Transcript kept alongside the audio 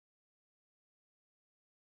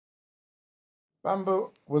Bamber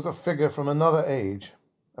was a figure from another age,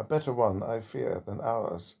 a better one, I fear, than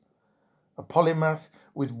ours. A polymath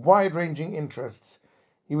with wide-ranging interests,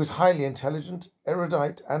 he was highly intelligent,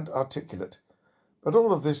 erudite, and articulate, but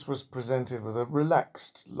all of this was presented with a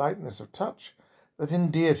relaxed lightness of touch that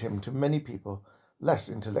endeared him to many people less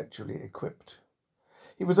intellectually equipped.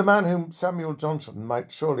 He was a man whom Samuel Johnson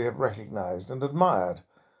might surely have recognized and admired,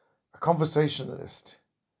 a conversationalist.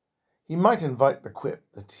 He might invite the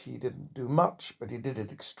quip that he didn't do much, but he did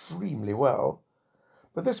it extremely well.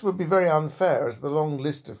 But this would be very unfair, as the long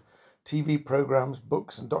list of TV programs,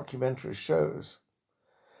 books, and documentaries shows.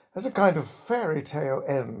 As a kind of fairy tale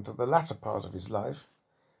end to the latter part of his life,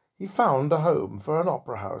 he found a home for an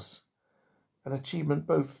opera house, an achievement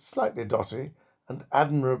both slightly dotty and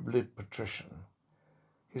admirably patrician.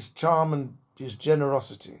 His charm and his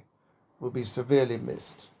generosity will be severely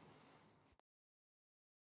missed.